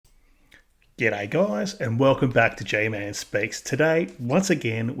G'day guys and welcome back to J-Man Speaks. Today, once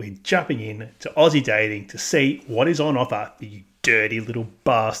again, we're jumping in to Aussie dating to see what is on offer for you dirty little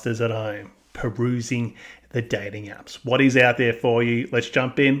bastards at home, perusing the dating apps. What is out there for you? Let's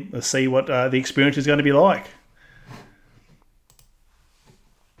jump in. Let's see what the experience is going to be like.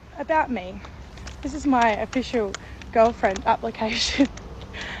 About me. This is my official girlfriend application.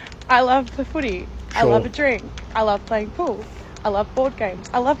 I love the footy. Sure. I love a drink. I love playing pool. I love board games.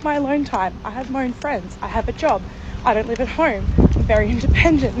 I love my alone time. I have my own friends. I have a job. I don't live at home. I'm very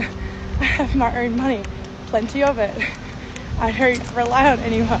independent. I have my own money. Plenty of it. I don't rely on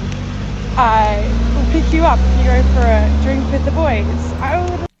anyone. I will pick you up if you go for a drink with the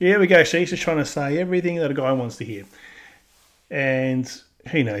boys. Here we go. She's just trying to say everything that a guy wants to hear. And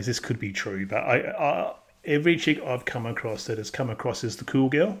who knows, this could be true. But every chick I've come across that has come across as the cool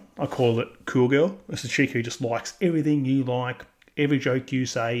girl, I call it cool girl. It's a chick who just likes everything you like. Every joke you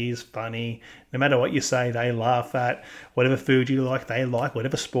say is funny. No matter what you say, they laugh at. Whatever food you like, they like.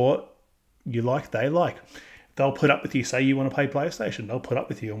 Whatever sport you like, they like. They'll put up with you. Say you want to play PlayStation. They'll put up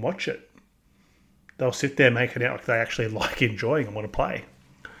with you and watch it. They'll sit there making it out like they actually like enjoying and want to play.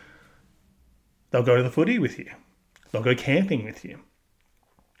 They'll go to the footy with you. They'll go camping with you.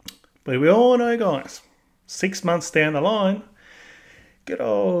 But we all know, guys, 6 months down the line, good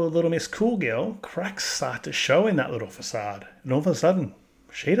old little Miss Cool Girl, cracks start to show in that little facade. And all of a sudden,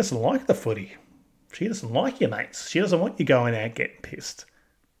 she doesn't like the footy. She doesn't like your mates. She doesn't want you going out getting pissed.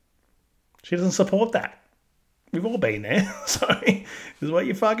 She doesn't support that. We've all been there. So, this is what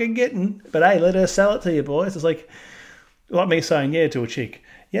you're fucking getting. But hey, let her sell it to you, boys. It's like me saying, yeah, to a chick,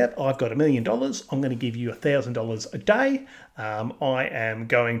 yep, I've got $1 million. I'm going to give you $1,000 a day. I am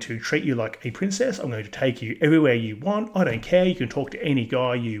going to treat you like a princess. I'm going to take you everywhere you want. I don't care. You can talk to any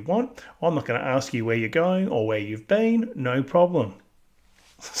guy you want. I'm not going to ask you where you're going or where you've been. No problem.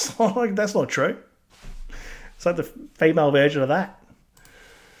 It's like, that's not true. It's like the female version of that.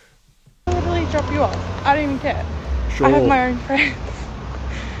 I'll literally drop you off. I don't even care. Sure. I have my own friends.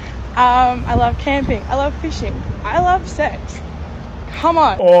 I love camping. I love fishing. I love sex. Come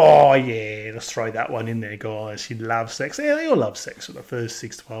on. Oh, yeah. Let's throw that one in there, guys. You love sex. Yeah, they all love sex for the first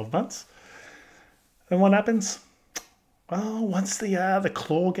 6 to 12 months. And what happens? Oh, once the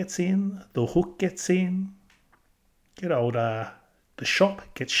claw gets in, the hook gets in, good old, the shop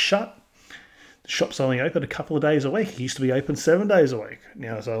gets shut. The shop's only open a couple of days a week. It used to be open 7 days a week.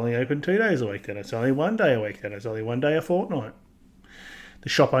 Now it's only open 2 days a week. Then it's only 1 day a week. Then it's only 1 day a fortnight. The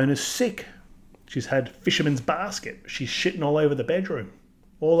shop owner's sick. She's had fisherman's basket. She's shitting all over the bedroom.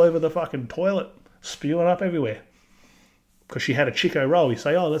 All over the fucking toilet. Spewing up everywhere. Because she had a Chico roll. You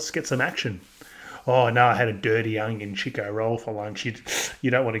say, oh, let's get some action. Oh, no, I had a dirty onion Chico roll for lunch.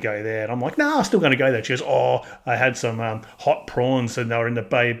 You don't want to go there. And I'm like, no, I'm still going to go there. She goes, oh, I had some hot prawns and they were in the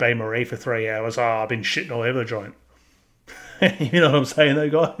Bay Marie for 3 hours. Oh, I've been shitting all over the joint. You know what I'm saying though,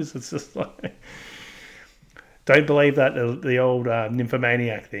 guys? It's just like... Don't believe that, the old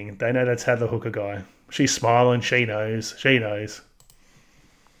nymphomaniac thing. They know that's how the hooker guy. She's smiling. She knows. She knows.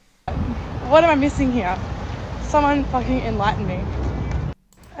 What am I missing here? Someone fucking enlighten me.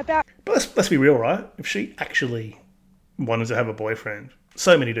 But let's be real, right? If she actually wanted to have a boyfriend,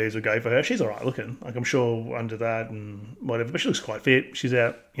 so many dudes would go for her. She's all right looking. Like, I'm sure under that and whatever. But she looks quite fit. She's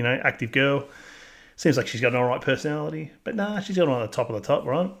out, you know, active girl. Seems like she's got an all right personality. But nah, she's got on the top of the top,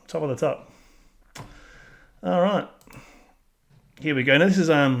 right? Top of the top. All right, here we go. Now this is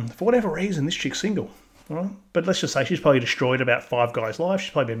for whatever reason this chick's single, all right? But let's just say she's probably destroyed about 5 guys' lives.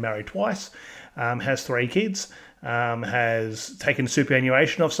 She's probably been married twice, has 3 kids, has taken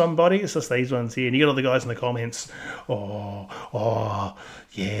superannuation off somebody. It's just these ones here, and you got all the guys in the comments. Oh,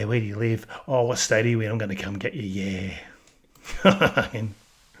 yeah. Where do you live? Oh, what state are you in? I'm going to come get you. Yeah.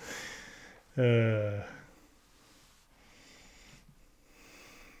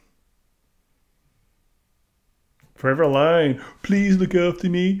 Forever alone. Please look after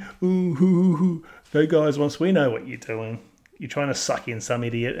me. Ooh. No, guys, once we know what you're doing, you're trying to suck in some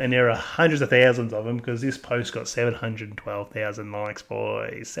idiot, and there are hundreds of thousands of them because this post got 712,000 likes,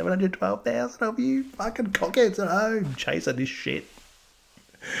 boys. 712,000 of you fucking cockheads at home chasing this shit.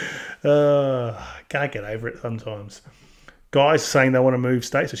 Can't get over it sometimes. Guys saying they want to move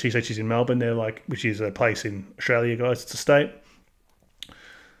states. So she said she's in Melbourne. They're like, which is a place in Australia, guys. It's a state.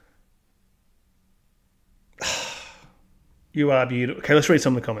 You are beautiful. Okay, let's read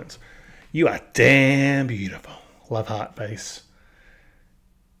some of the comments. You are damn beautiful. Love heart face.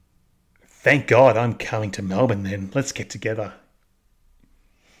 Thank God I'm coming to Melbourne then. Let's get together.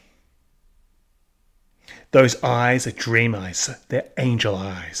 Those eyes are dream eyes. They're angel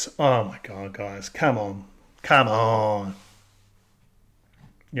eyes. Oh my God, guys. Come on. Come on.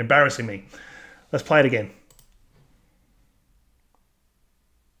 You're embarrassing me. Let's play it again.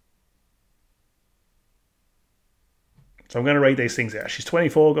 So I'm going to read these things out. She's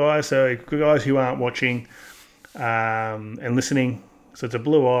 24, guys. So good guys who aren't watching and listening. So it's a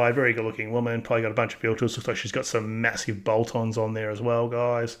blue-eyed, very good-looking woman. Probably got a bunch of filters. Looks like she's got some massive bolt-ons on there as well,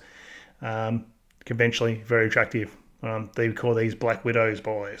 guys. Conventionally, very attractive. They call these black widows,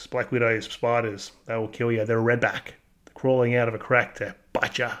 boys. Black widows, spiders. They will kill you. They're a redback. They're crawling out of a crack to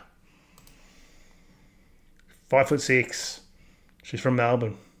bite you. 5'6". She's from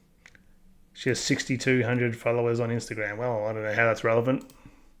Melbourne. She has 6,200 followers on Instagram. Well, I don't know how that's relevant.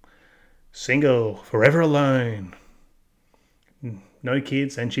 Single, forever alone. No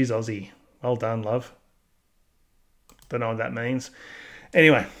kids, and she's Aussie. Well done, love. Don't know what that means.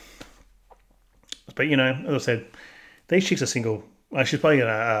 Anyway. But, you know, as I said, these chicks are single. She's probably an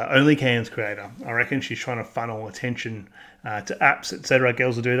OnlyCans creator. I reckon she's trying to funnel attention to apps, etc.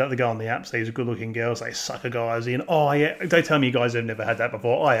 Girls will do that. They go on the apps. These are good-looking girls. They sucker guys in. Oh, yeah. Don't tell me you guys have never had that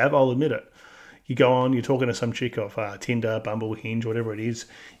before. I have. I'll admit it. You go on, you're talking to some chick off Tinder, Bumble, Hinge, whatever it is.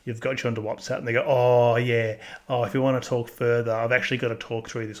 You've got you onto WhatsApp, and they go, oh, yeah. Oh, if you want to talk further, I've actually got to talk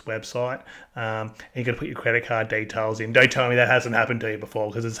through this website. And you've got to put your credit card details in. Don't tell me that hasn't happened to you before,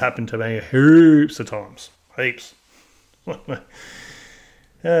 because it's happened to me heaps of times. Heaps.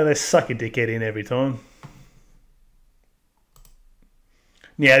 They suck your dickhead in every time.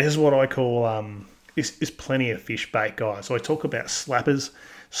 Yeah, this is what I call, this is plenty of fish bait, guys. So I talk about slappers,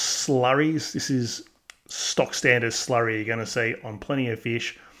 slurries. This is stock standard slurry you're going to see on Plenty of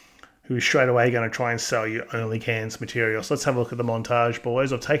Fish, who is straight away going to try and sell you OnlyCans material. So let's have a look at the montage,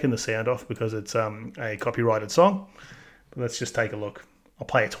 boys. I've taken the sound off because it's a copyrighted song. But let's just take a look. I'll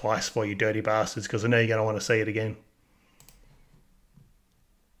play it twice for you dirty bastards, because I know you're going to want to see it again.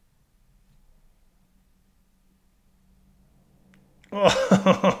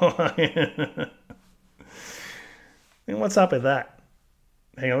 Oh, and what's up with that?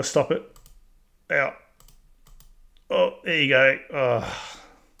 Hang on, let's stop it. Out. Oh, there you go. Oh.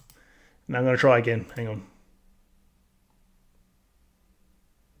 Now I'm going to try again. Hang on.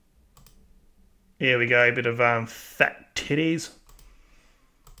 Here we go. A bit of fat titties.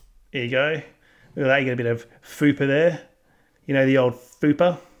 There you go. Look at that. You get a bit of fupa there. You know, the old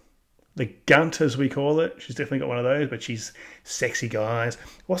fupa. The gunt, as we call it. She's definitely got one of those, but she's sexy, guys.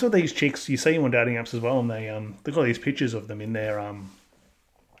 What's with these chicks? You see them on dating apps as well, and they've got these pictures of them in their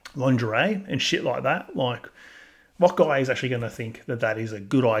lingerie and shit like that. Like, what guy is actually going to think that that is a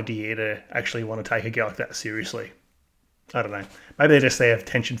good idea to actually want to take a girl like that seriously? I don't know. Maybe they're just there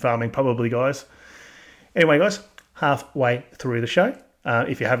attention farming, probably, guys. Anyway, guys, halfway through the show.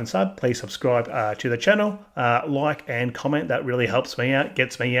 If you haven't subbed, please subscribe to the channel. Like and comment. That really helps me out,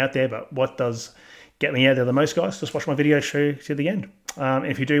 gets me out there. But what does get me out there the most, guys? Just watch my video show to the end.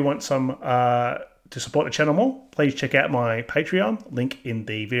 If you do want some to support the channel more, please check out my Patreon. Link in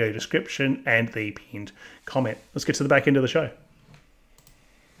the video description and the pinned comment. Let's get to the back end of the show.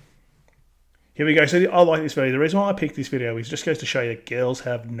 Here we go. So I like this video. The reason why I picked this video is just goes to show you that girls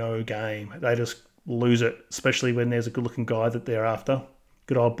have no game. They just lose it, especially when there's a good-looking guy that they're after.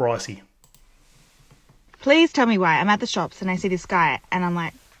 Good old Brycey. Please tell me why. I'm at the shops and I see this guy and I'm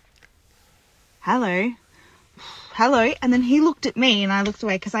like, hello. Hello. And then he looked at me and I looked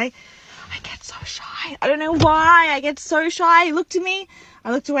away because I get so shy. I don't know why I get so shy. He looked at me.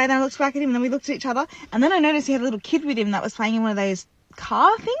 I looked away and I looked back at him and then we looked at each other. And then I noticed he had a little kid with him that was playing in one of those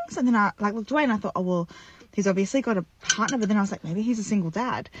car things. And then I looked away and I thought, oh, well, he's obviously got a partner. But then I was like, maybe he's a single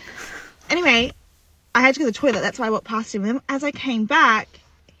dad. Anyway, I had to go to the toilet. That's why I walked past him. And then as I came back,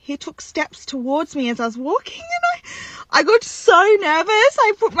 he took steps towards me as I was walking. And I got so nervous.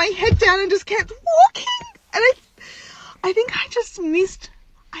 I put my head down and just kept walking. And I think I just missed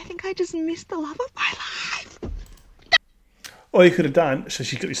the love of my life. All you could have done, so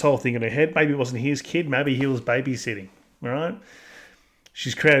she's got this whole thing in her head. Maybe it wasn't his kid. Maybe he was babysitting. All right?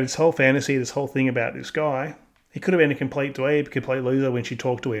 She's created this whole fantasy, this whole thing about this guy. He could have been a complete dweeb, complete loser when she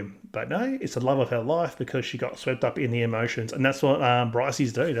talked to him. But no, it's the love of her life because she got swept up in the emotions. And that's what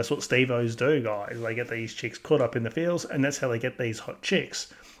Bryceys do. That's what Steve-O's do, guys. They get these chicks caught up in the feels, and that's how they get these hot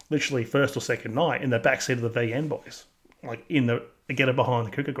chicks. Literally first or second night in the backseat of the VN boys. Like, they get her behind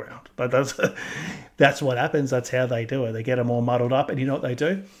the cooker ground. But that's what happens. That's how they do it. They get them all muddled up, and you know what they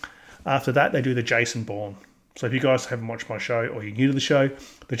do? After that, they do the Jason Bourne. So if you guys haven't watched my show or you're new to the show,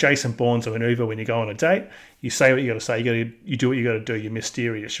 the Jason Bourne's a maneuver when you go on a date. You say what you got to say. You do what you got to do. You're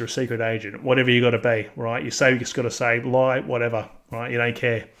mysterious. You're a secret agent. Whatever you got to be, right? You say what you just got to say. Lie, whatever, right? You don't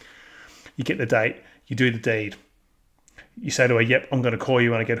care. You get the date. You do the deed. You say to her, yep, I'm going to call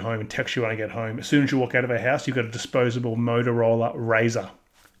you when I get home and text you when I get home. As soon as you walk out of her house, you've got a disposable Motorola Razor.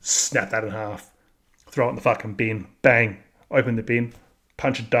 Snap that in half. throw it in the fucking bin, bang, open the bin,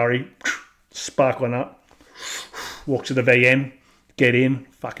 punch a durry, spark one up, walk to the VN, get in,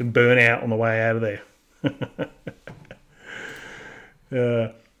 fucking burn out on the way out of there.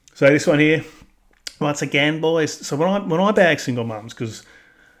 So this one here, once again, boys. So when I bag single mums, because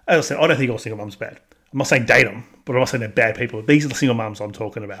as I said, I don't think all single mums are bad. I'm not saying date them, but I'm not saying they're bad people. These are the single mums I'm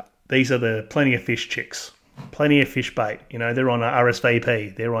talking about. These are the plenty of fish chicks, plenty of fish bait. You know, they're on a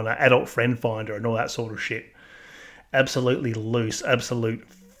RSVP, they're on an adult friend finder and all that sort of shit. Absolutely loose, absolute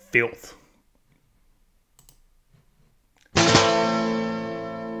filth.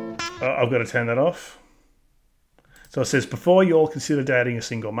 I've got to turn that off. So it says, before you'll consider dating a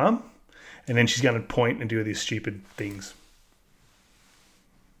single mum, and then she's going to point and do these stupid things.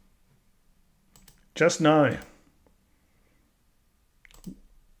 Just know,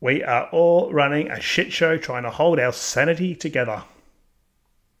 we are all running a shit show trying to hold our sanity together.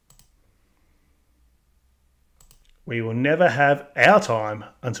 We will never have our time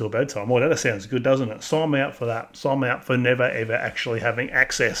until bedtime. Well, that sounds good, doesn't it? Sign me up for that. Sign me up for never, ever actually having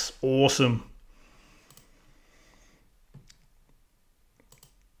access. Awesome.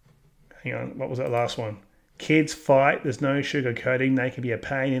 Hang on, what was that last one? Kids fight. There's no sugarcoating. They can be a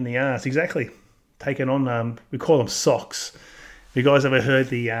pain in the ass. Exactly. Taking on, we call them SOCs. Have you guys ever heard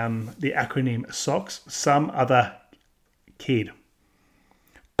the acronym SOCs? Some other kid.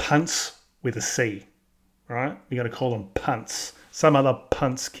 Punts with a C. Right? You're going to call them punts. Some other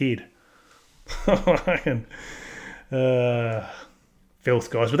punts kid. Filth,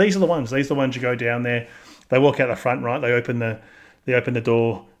 guys. But these are the ones. These are the ones you go down there. They walk out the front, right? They open the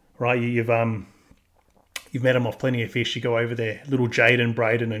door, right? You've met them off Plenty of Fish. You go over there. Little Jaden,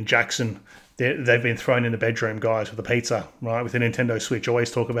 Braden, and Jackson. They've been thrown in the bedroom, guys, with a pizza, right? With a Nintendo Switch. I always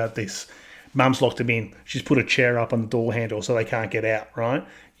talk about this. Mum's locked them in. She's put a chair up on the door handle so they can't get out, right?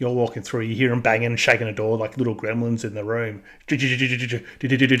 You're walking through. You hear them banging and shaking the door like little gremlins in the room. Trying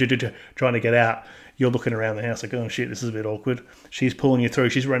to get out. You're looking around the house like, oh, shit, this is a bit awkward. She's pulling you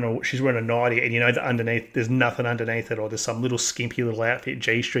through. She's wearing a nightie, and you know that underneath, there's nothing underneath it, or there's some little skimpy little outfit,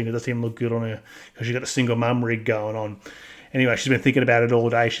 G-string, that doesn't even look good on her because she's got the single mum rig going on. Anyway, she's been thinking about it all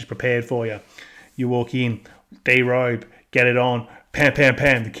day. She's prepared for you. You walk in, derobe, get it on, pam, pam,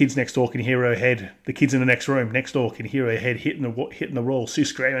 pam. The kids next door can hear her head. The kids in the next room next door can hear her head hitting the wall. She's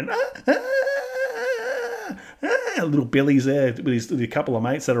screaming, Little Billy's there with a couple of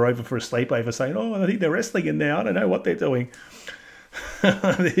mates that are over for a sleepover saying, oh, I think they're wrestling in there. I don't know what they're doing.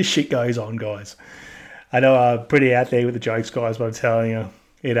 This shit goes on, guys. I know I'm pretty out there with the jokes, guys, but I'm telling you,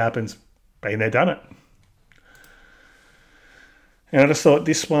 it happens. Been there, done it. And I just thought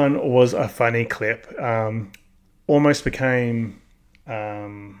this one was a funny clip. Almost became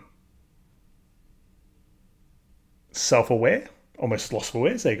self-aware. Almost lost for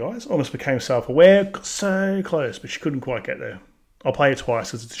words there, guys. Almost became self-aware. Got so close, but she couldn't quite get there. I'll play it twice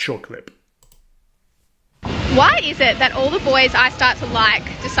because it's a short clip. Why is it that all the boys I start to like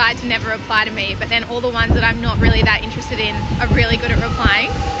decide to never reply to me, but then all the ones that I'm not really that interested in are really good at replying?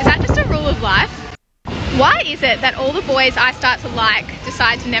 Is that just a rule of life? Why is it that all the boys I start to like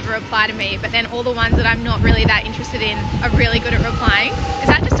decide to never reply to me, but then all the ones that I'm not really that interested in are really good at replying? Is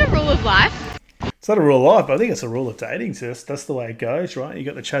that just a rule of life? It's not a rule of life, but I think it's a rule of dating, sis. That's the way it goes, right? You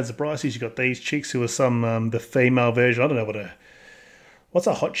got the Chads, the Bryces, you got these chicks who are some the female version. I don't know what's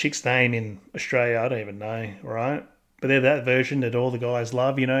a hot chick's name in Australia? I don't even know, right? But they're that version that all the guys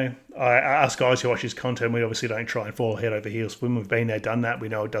love, you know. Us guys who watch this content, we obviously don't try and fall head over heels for them. We've been there, done that. We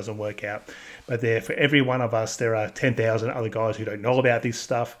know it doesn't work out. But there, for every one of us, there are 10,000 other guys who don't know about this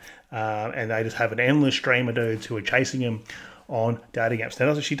stuff, and they just have an endless stream of dudes who are chasing them on dating apps. Now,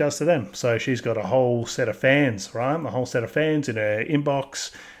 that's what she does to them. So she's got a whole set of fans, right? A whole set of fans in her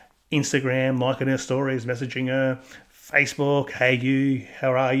inbox, Instagram, liking her stories, messaging her, Facebook, hey you,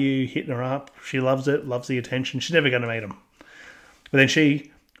 how are you, hitting her up. She loves it, loves the attention. She's never going to meet him. But then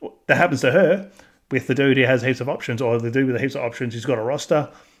that happens to her with the dude who has heaps of options, or the dude with the heaps of options who's got a roster,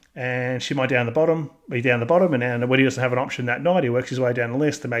 and she might be down the bottom, and then when he doesn't have an option that night, he works his way down the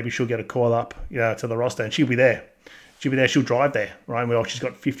list, and maybe she'll get a call up, to the roster, and she'll be there. She'll drive there, right? Well, she's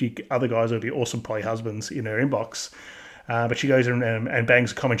got 50 other guys who would be awesome probably husbands in her inbox. But she goes and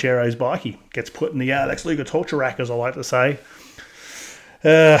bangs Comanchero's bikie. Gets put in the Lex Luger torture rack, as I like to say.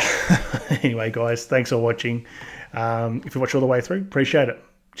 Anyway, guys, thanks for watching. If you watch all the way through, appreciate it.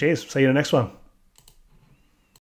 Cheers. See you in the next one.